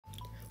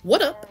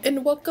What up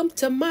and welcome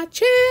to my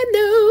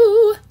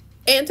channel.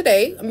 And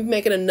today I'm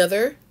making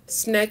another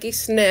snacky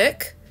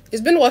snack.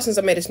 It's been a while since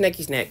I made a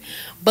snacky snack,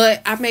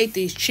 but I made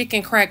these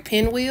chicken crack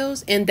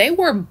pinwheels and they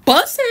were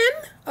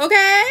bussin',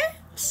 okay?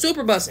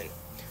 Super bussin'.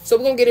 So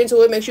we're gonna get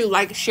into it. Make sure you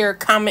like, share,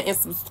 comment, and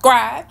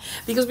subscribe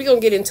because we're gonna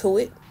get into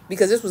it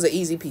because this was an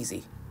easy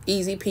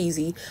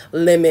peasy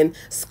lemon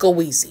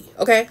squeezy.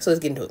 Okay, so let's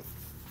get into it.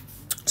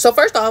 So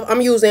first off,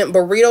 I'm using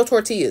burrito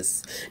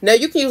tortillas. Now,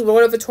 you can use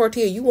whatever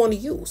tortilla you want to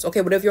use.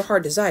 Okay, whatever your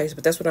heart desires,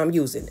 but that's what I'm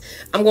using.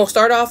 I'm going to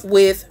start off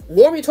with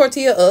warm your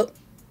tortilla up,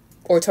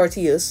 or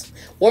tortillas.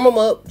 Warm them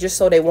up just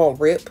so they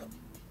won't rip.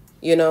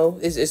 You know,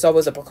 it's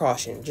always a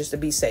precaution just to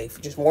be safe.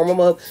 Just warm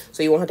them up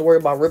so you won't have to worry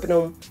about ripping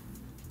them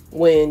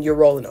when you're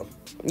rolling them.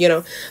 You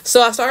know,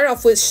 so I started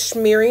off with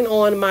smearing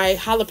on my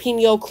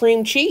jalapeno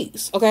cream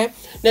cheese. Okay,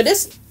 now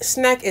this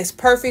snack is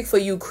perfect for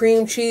you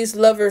cream cheese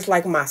lovers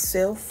like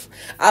myself.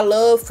 I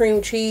love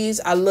cream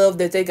cheese. I love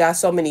that they got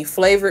so many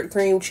flavored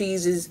cream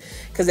cheeses,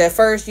 because at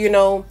first, you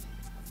know,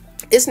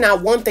 it's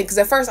not one thing. Because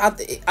at first I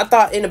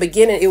thought in the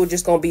beginning it was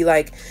just gonna be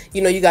like,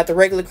 you know, you got the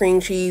regular cream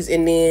cheese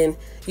and then,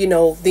 you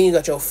know, then you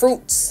got your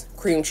fruits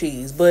cream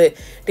cheese, but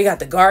they got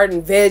the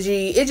garden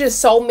veggie. It's just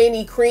so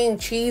many cream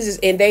cheeses,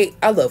 and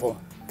I love them.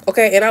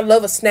 Okay, and I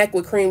love a snack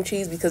with cream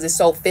cheese because it's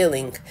so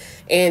filling.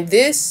 And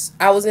this,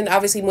 I was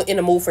obviously in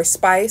the mood for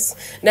spice.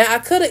 Now, I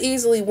could have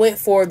easily went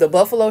for the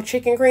buffalo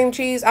chicken cream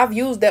cheese. I've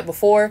used that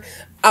before.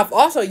 I've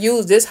also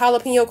used this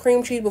jalapeno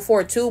cream cheese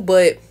before too,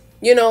 but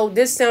you know,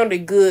 this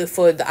sounded good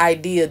for the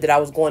idea that I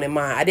was going in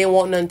mind. I didn't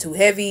want nothing too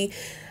heavy.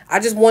 I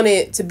just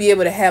wanted to be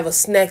able to have a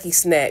snacky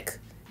snack,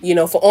 you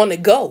know, for on the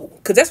go,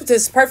 because that's what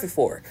this is perfect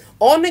for.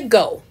 On the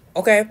go,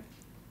 okay?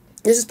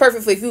 This is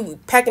perfect for if you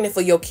packing it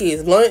for your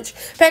kids' lunch,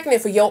 packing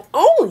it for your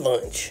own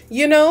lunch,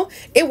 you know,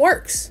 it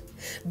works.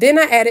 Then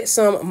I added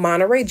some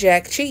Monterey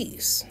Jack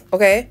cheese,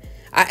 okay?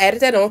 I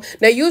added that on.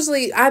 Now,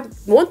 usually,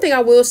 one thing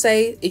I will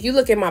say, if you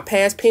look at my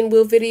past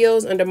pinwheel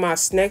videos under my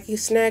snacky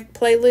snack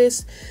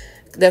playlist,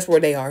 that's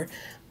where they are.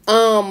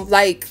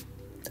 Like,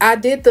 I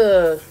did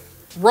the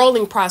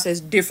rolling process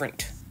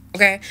different.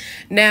 Okay,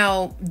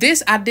 now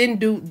this I didn't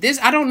do this.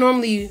 I don't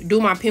normally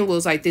do my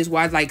pinwheels like this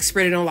where I like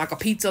spread it on like a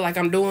pizza like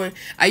I'm doing.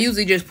 I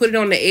usually just put it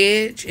on the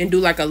edge and do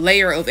like a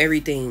layer of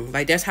everything.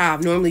 Like that's how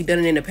I've normally done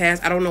it in the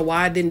past. I don't know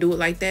why I didn't do it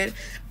like that.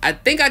 I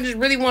think I just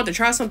really wanted to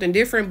try something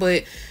different,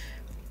 but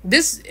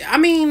this, I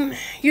mean,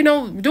 you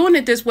know, doing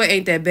it this way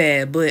ain't that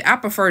bad, but I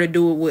prefer to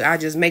do it where I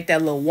just make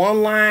that little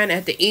one line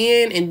at the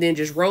end and then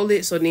just roll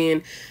it, so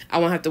then I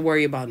won't have to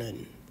worry about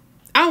nothing.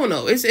 I don't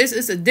know. It's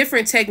a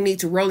different technique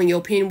to rolling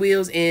your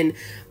pinwheels and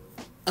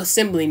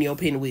assembling your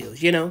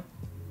pinwheels, you know.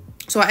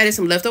 So I added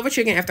some leftover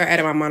chicken after I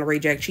added my Monterey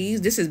Jack cheese.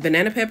 This is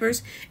banana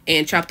peppers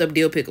and chopped up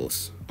dill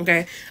pickles.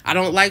 Okay. I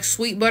don't like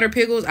sweet butter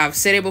pickles. I've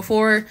said it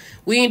before.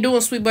 We ain't doing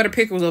sweet butter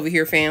pickles over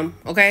here, fam.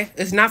 Okay.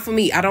 It's not for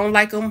me. I don't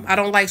like them. I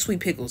don't like sweet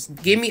pickles.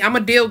 I'm a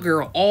dill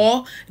girl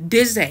all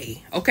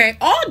day. Okay.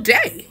 All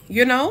day.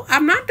 You know,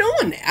 I'm not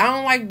doing that. I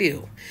don't like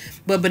dill.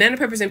 But banana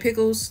peppers and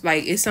pickles,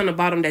 like, it's on the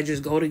bottom that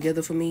just go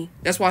together for me.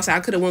 That's why I said I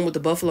could have went with the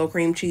buffalo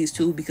cream cheese,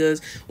 too,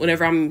 because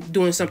whenever I'm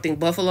doing something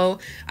buffalo,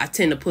 I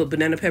tend to put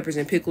banana peppers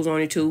and pickles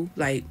on it, too,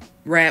 like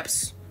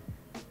wraps,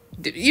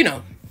 you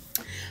know.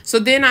 So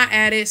then I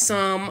added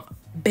some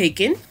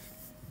bacon.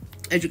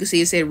 As you can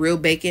see, it said real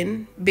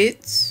bacon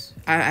bits.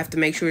 I have to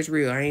make sure it's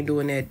real. I ain't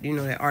doing that, you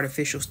know, that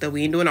artificial stuff.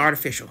 We ain't doing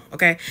artificial,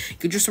 okay?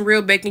 Get you some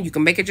real bacon. You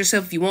can make it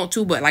yourself if you want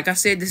to, but like I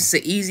said, this is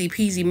an easy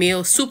peasy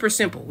meal. Super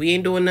simple. We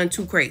ain't doing nothing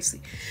too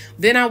crazy.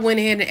 Then I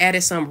went ahead and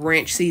added some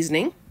ranch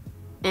seasoning.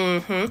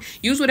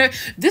 Use whatever.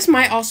 This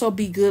might also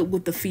be good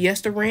with the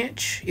Fiesta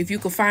ranch. If you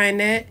can find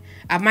that,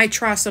 I might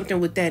try something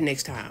with that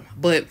next time.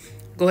 But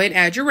go ahead and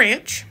add your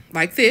ranch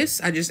like this.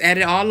 I just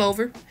added it all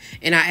over,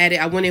 and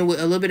I went in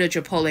with a little bit of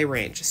Chipotle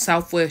ranch,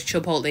 Southwest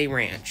Chipotle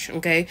ranch.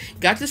 Okay,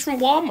 got this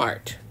from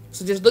Walmart.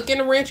 So just look in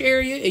the ranch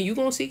area and you're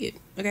gonna see it.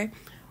 Okay,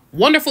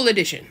 wonderful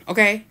addition.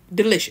 Okay,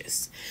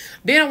 delicious.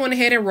 Then I went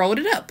ahead and rolled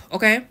it up.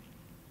 Okay,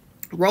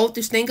 rolled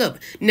this thing up.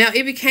 Now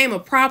it became a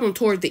problem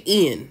toward the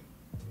end.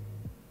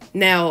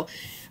 Now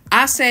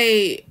I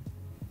say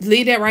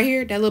leave that right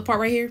here, that little part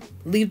right here,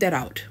 leave that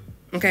out.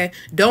 Okay,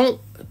 don't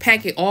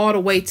pack it all the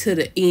way to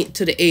the end,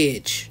 to the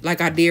edge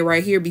like I did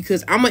right here,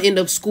 because I'm gonna end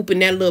up scooping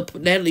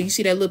that you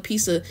see that little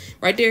piece of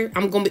right there,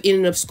 I'm gonna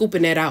end up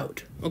scooping that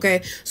out.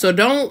 Okay, so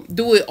don't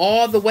do it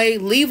all the way.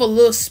 Leave a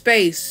little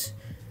space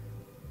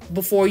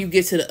before you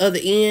get to the other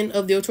end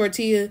of your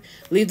tortilla.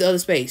 Leave the other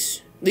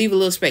space. Leave a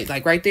little space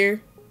like right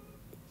there,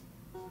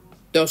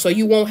 though, so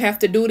you won't have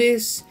to do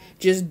this.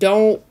 Just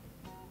don't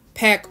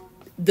pack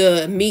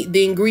the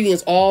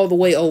ingredients all the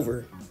way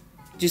over.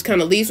 Just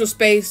kind of leave some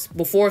space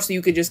before, so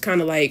you could just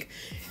kind of like,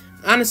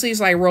 honestly, it's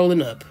like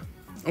rolling up.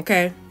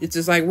 Okay, it's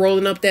just like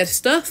rolling up that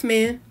stuff,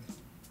 man.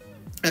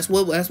 That's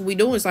what we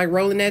do. It's like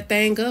rolling that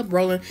thing up,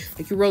 rolling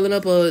like you're rolling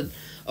up a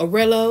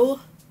Relo,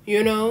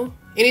 you know,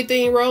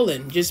 anything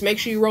rolling. Just make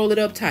sure you roll it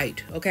up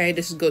tight. Okay,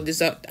 this goes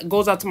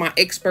out to my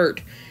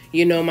expert,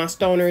 you know, my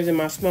stoners and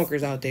my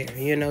smokers out there.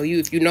 You know,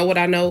 if you know what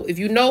I know, if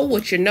you know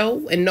what you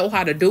know and know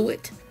how to do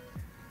it,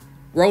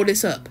 roll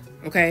this up,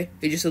 okay?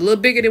 It's just a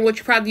little bigger than what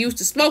you're probably used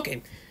to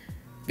smoking,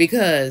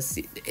 because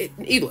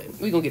either way,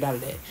 we're gonna get out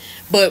of that.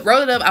 But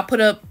roll it up.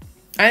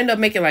 I ended up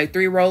making like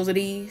 3 rolls of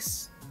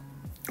these.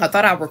 I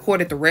thought I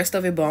recorded the rest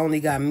of it, but only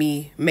got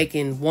me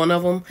making one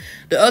of them.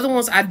 The other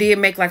ones I did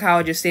make like how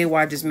I just said,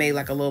 where I just made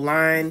like a little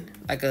line,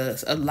 like a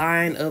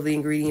line of the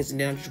ingredients, and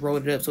then I just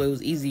rolled it up so it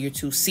was easier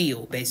to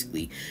seal,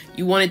 basically.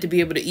 You want it to be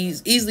able to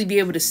easily be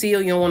able to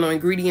seal. You don't want no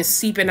ingredients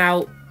seeping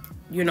out,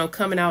 you know,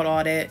 coming out,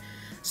 all that.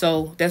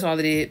 So that's all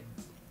I did.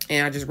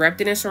 And I just wrapped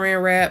it in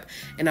saran wrap,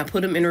 and I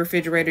put them in the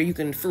refrigerator. You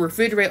can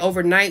refrigerate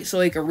overnight so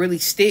it can really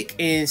stick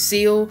and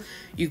seal.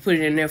 You can put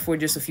it in there for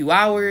just a few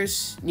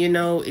hours. You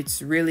know,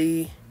 it's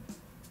really,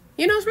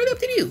 you know, it's really up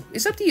to you.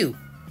 It's up to you.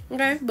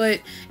 Okay?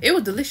 But it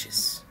was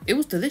delicious. It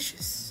was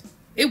delicious.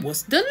 It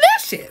was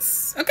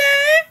delicious.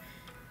 Okay?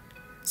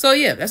 So,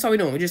 yeah, that's all we're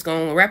doing. We're just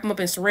going to wrap them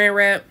up in saran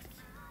wrap.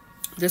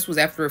 This was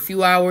after a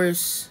few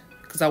hours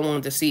because I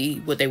wanted to see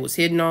what they was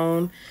hitting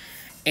on.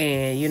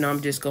 And, you know,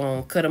 I'm just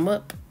going to cut them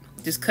up.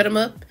 Just cut them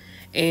up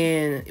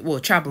and, well,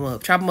 chop them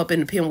up. Chop them up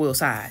in the pinwheel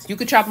size. You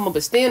could chop them up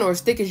as thin or as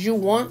thick as you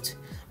want,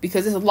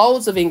 because there's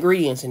loads of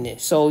ingredients in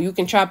this. So you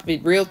can chop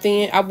it real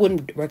thin. I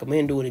wouldn't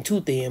recommend doing it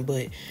too thin,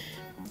 but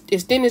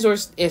as thin as or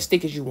as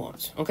thick as you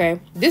want, okay?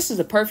 This is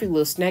a perfect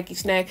little snacky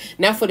snack.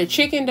 Now for the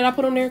chicken that I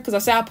put on there, because I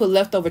said I put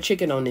leftover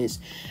chicken on this,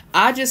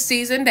 I just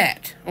seasoned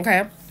that,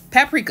 okay?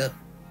 Paprika,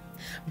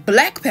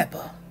 black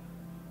pepper,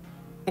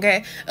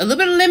 okay? A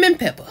little bit of lemon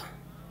pepper.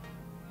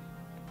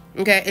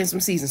 Okay, and some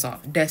seasoned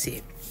salt. That's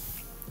it.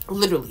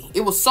 Literally.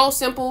 It was so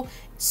simple,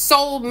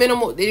 so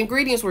minimal. The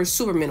ingredients were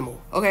super minimal.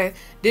 Okay,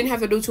 didn't have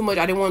to do too much.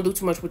 I didn't want to do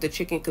too much with the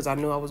chicken because I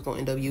knew I was going to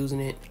end up using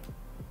it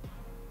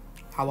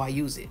how I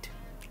use it,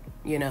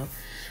 you know.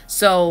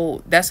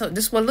 So that's how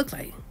this is what it looked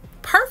like.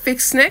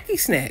 Perfect snacky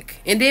snack.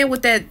 And then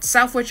with that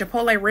Southwest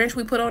Chipotle ranch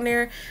we put on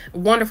there,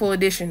 wonderful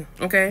addition.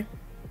 Okay,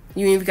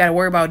 you ain't even got to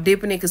worry about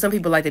dipping it, because some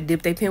people like to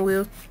dip their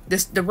pinwheels.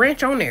 The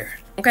ranch on there.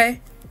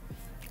 Okay.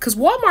 Cause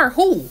Walmart,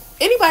 who?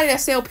 Anybody that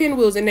sell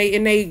pinwheels in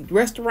they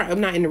restaurant,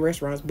 not in the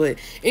restaurants, but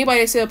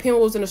anybody that sell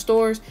pinwheels in the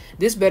stores,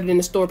 this better than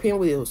the store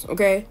pinwheels,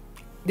 okay?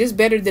 This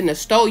better than the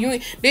store.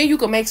 Then you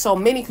can make so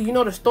many, cause you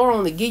know the store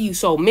only give you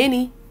so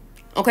many,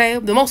 okay?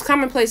 The most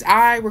common place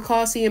I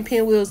recall seeing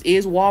pinwheels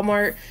is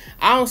Walmart.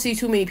 I don't see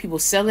too many people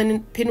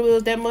selling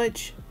pinwheels that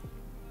much,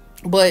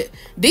 but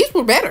these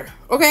were better,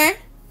 okay?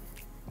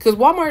 Because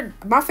Walmart,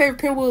 my favorite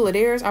pinwheel of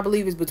theirs, I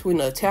believe, is between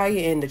the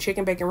Italian and the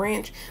chicken bacon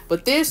ranch.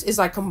 But this is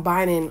like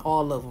combining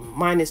all of them,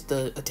 minus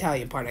the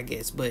Italian part, I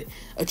guess. But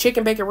a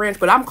chicken bacon ranch,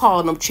 but I'm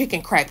calling them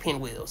chicken crack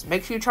pinwheels.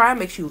 Make sure you try,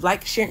 make sure you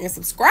like, share, and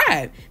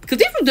subscribe. Because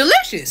these are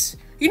delicious.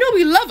 You know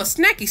we love a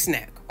snacky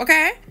snack,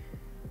 okay?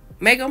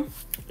 Make them.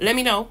 Let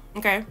me know,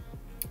 okay?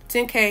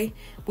 10K,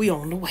 we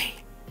on the way.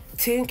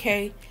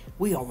 10K,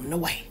 we on the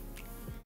way.